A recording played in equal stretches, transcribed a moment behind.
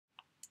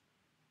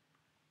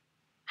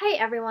Hi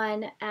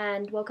everyone,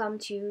 and welcome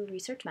to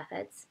Research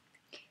Methods.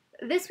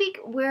 This week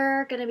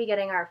we're going to be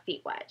getting our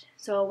feet wet.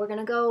 So we're going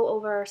to go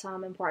over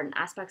some important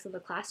aspects of the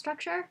class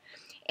structure,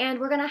 and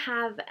we're going to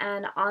have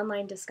an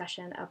online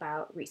discussion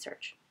about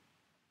research.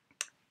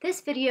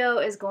 This video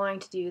is going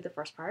to do the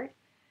first part.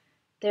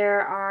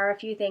 There are a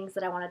few things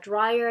that I want to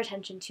draw your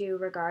attention to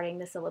regarding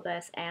the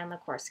syllabus and the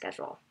course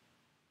schedule.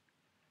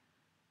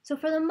 So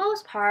for the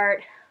most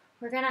part,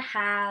 we're going to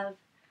have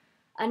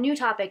a new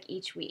topic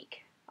each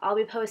week. I'll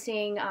be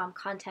posting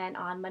content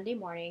on Monday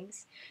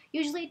mornings,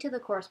 usually to the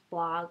course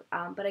blog,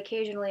 but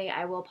occasionally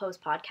I will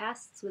post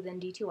podcasts within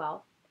D2L.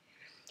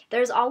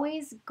 There's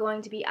always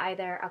going to be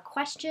either a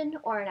question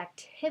or an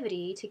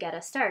activity to get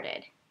us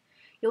started.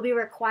 You'll be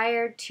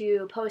required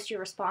to post your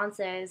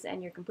responses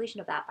and your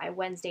completion of that by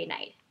Wednesday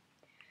night.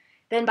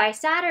 Then by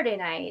Saturday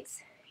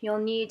nights, you'll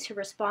need to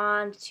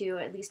respond to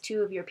at least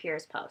 2 of your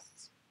peers'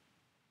 posts.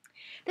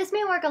 This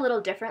may work a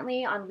little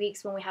differently on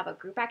weeks when we have a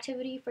group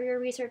activity for your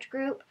research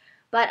group,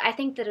 but I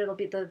think that it'll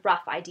be the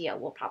rough idea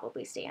will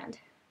probably stand.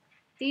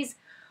 These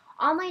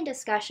online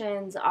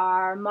discussions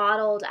are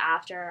modeled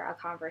after a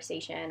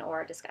conversation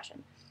or a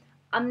discussion.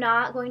 I'm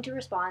not going to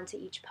respond to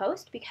each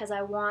post because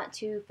I want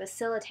to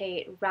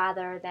facilitate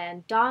rather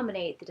than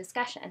dominate the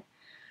discussion.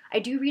 I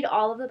do read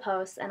all of the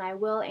posts and I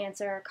will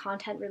answer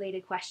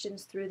content-related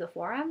questions through the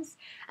forums,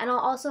 and I'll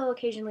also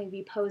occasionally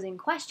be posing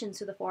questions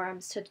to the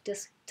forums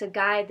to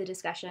guide the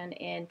discussion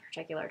in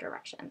particular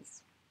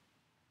directions.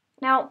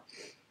 Now,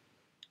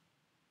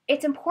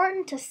 it's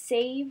important to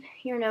save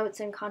your notes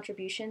and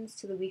contributions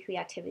to the weekly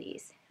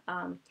activities,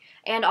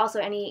 and also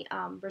any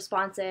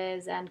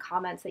responses and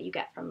comments that you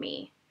get from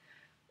me.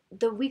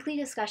 The weekly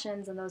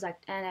discussions and those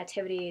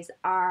activities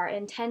are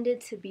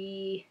intended to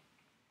be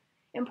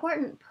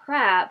important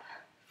prep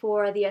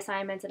for the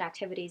assignments and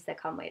activities that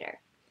come later.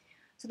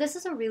 So this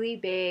is a really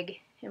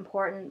big,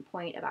 important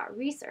point about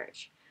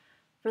research.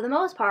 For the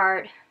most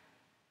part,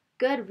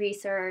 good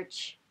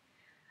research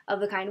of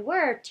the kind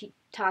we're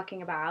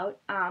talking about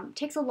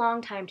takes a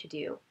long time to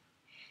do.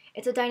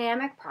 It's a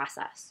dynamic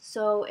process,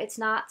 so it's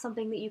not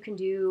something that you can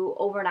do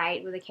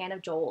overnight with a can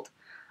of Jolt,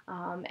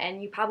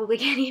 and you probably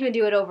can't even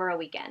do it over a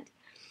weekend.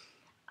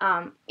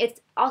 It's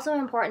also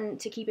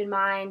important to keep in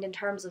mind in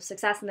terms of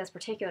success in this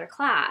particular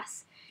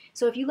class.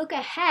 So if you look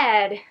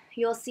ahead,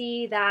 you'll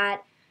see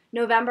that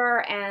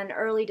November and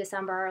early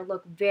December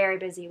look very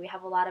busy. We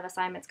have a lot of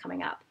assignments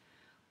coming up.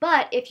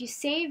 But if you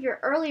save your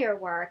earlier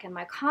work and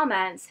my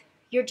comments,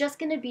 you're just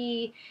going to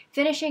be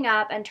finishing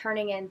up and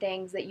turning in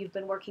things that you've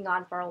been working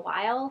on for a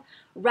while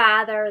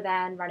rather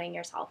than running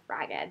yourself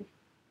ragged.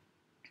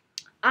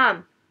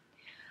 I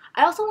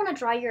also want to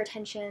draw your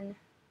attention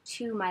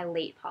to my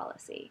late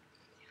policy.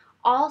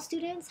 All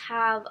students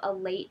have a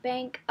late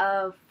bank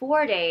of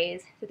 4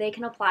 days that they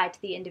can apply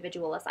to the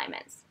individual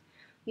assignments.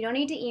 You don't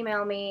need to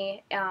email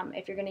me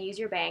if you're going to use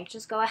your bank.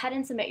 Just go ahead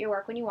and submit your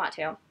work when you want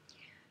to.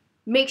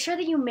 Make sure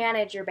that you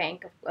manage your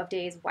bank of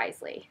days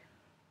wisely.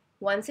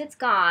 Once it's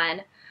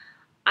gone,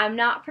 I'm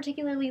not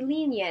particularly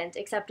lenient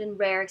except in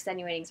rare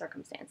extenuating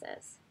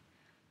circumstances.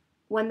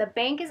 When the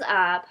bank is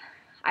up,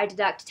 I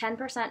deduct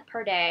 10%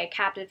 per day,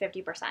 capped at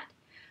 50%.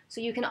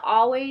 So you can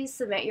always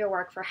submit your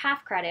work for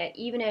half credit,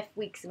 even if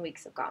weeks and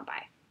weeks have gone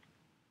by.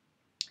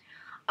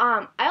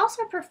 I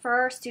also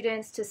prefer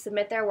students to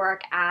submit their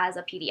work as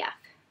a PDF.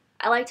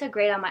 I like to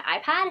grade on my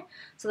iPad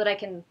so that I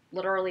can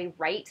literally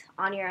write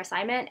on your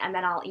assignment and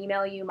then I'll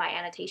email you my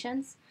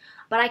annotations.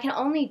 But I can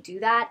only do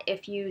that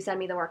if you send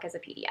me the work as a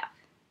PDF.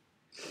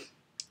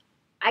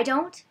 I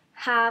don't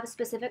have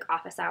specific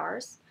office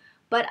hours,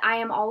 but I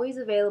am always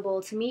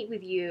available to meet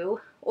with you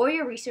or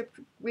your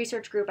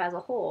research group as a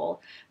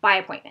whole by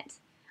appointment.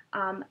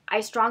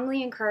 I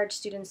strongly encourage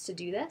students to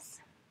do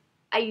this.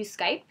 I use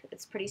Skype.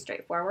 It's pretty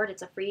straightforward.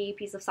 It's a free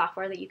piece of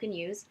software that you can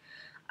use.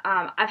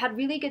 I've had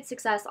really good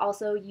success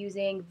also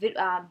using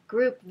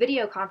group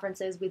video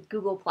conferences with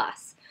Google+.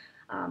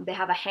 They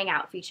have a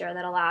Hangout feature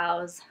that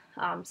allows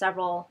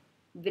several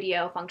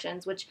video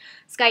functions, which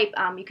Skype,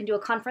 you can do a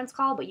conference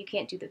call, but you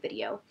can't do the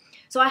video.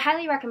 So I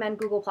highly recommend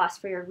Google+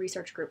 for your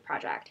research group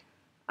project.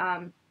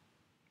 I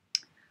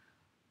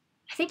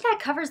think that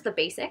covers the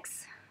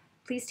basics.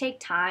 Please take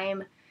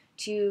time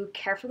to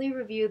carefully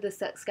review the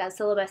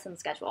syllabus and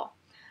schedule.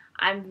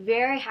 I'm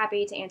very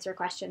happy to answer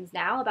questions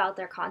now about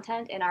their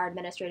content in our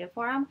administrative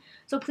forum.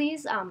 So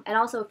please, and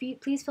also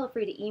please feel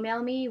free to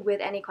email me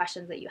with any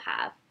questions that you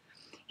have.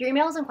 Your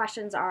emails and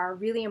questions are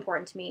really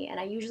important to me, and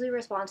I usually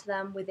respond to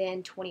them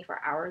within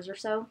 24 hours or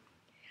so.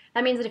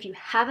 That means that if you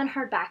haven't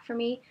heard back from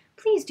me,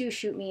 please do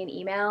shoot me an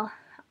email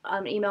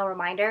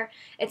reminder.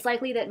 It's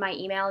likely that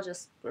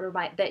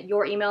that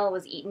your email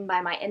was eaten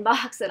by my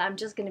inbox, and I'm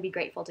just going to be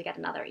grateful to get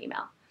another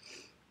email.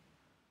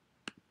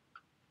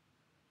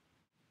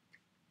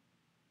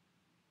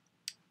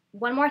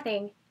 One more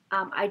thing.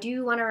 I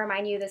do want to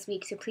remind you this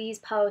week to please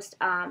post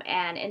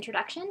an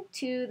introduction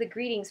to the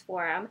greetings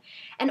forum,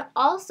 and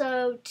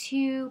also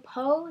to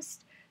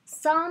post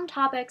some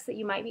topics that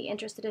you might be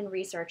interested in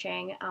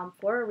researching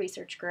for a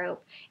research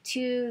group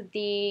to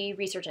the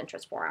research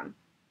interest forum.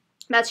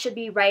 That should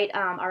be right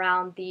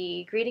around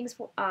the greetings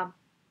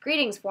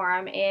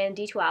forum in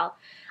D2L.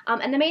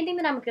 And the main thing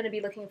that I'm going to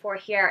be looking for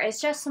here is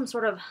just some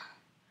sort of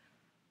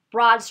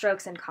broad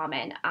strokes in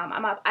common.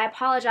 I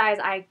apologize,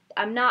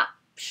 I'm not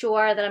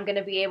sure that I'm going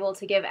to be able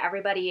to give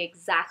everybody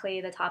exactly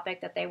the topic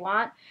that they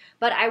want,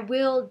 but I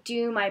will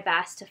do my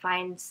best to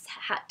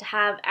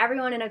have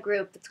everyone in a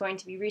group that's going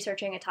to be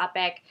researching a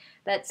topic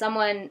that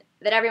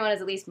everyone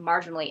is at least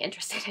marginally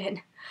interested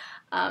in.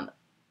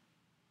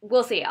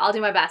 We'll see. I'll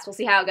do my best. We'll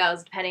see how it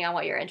goes depending on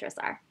what your interests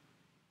are.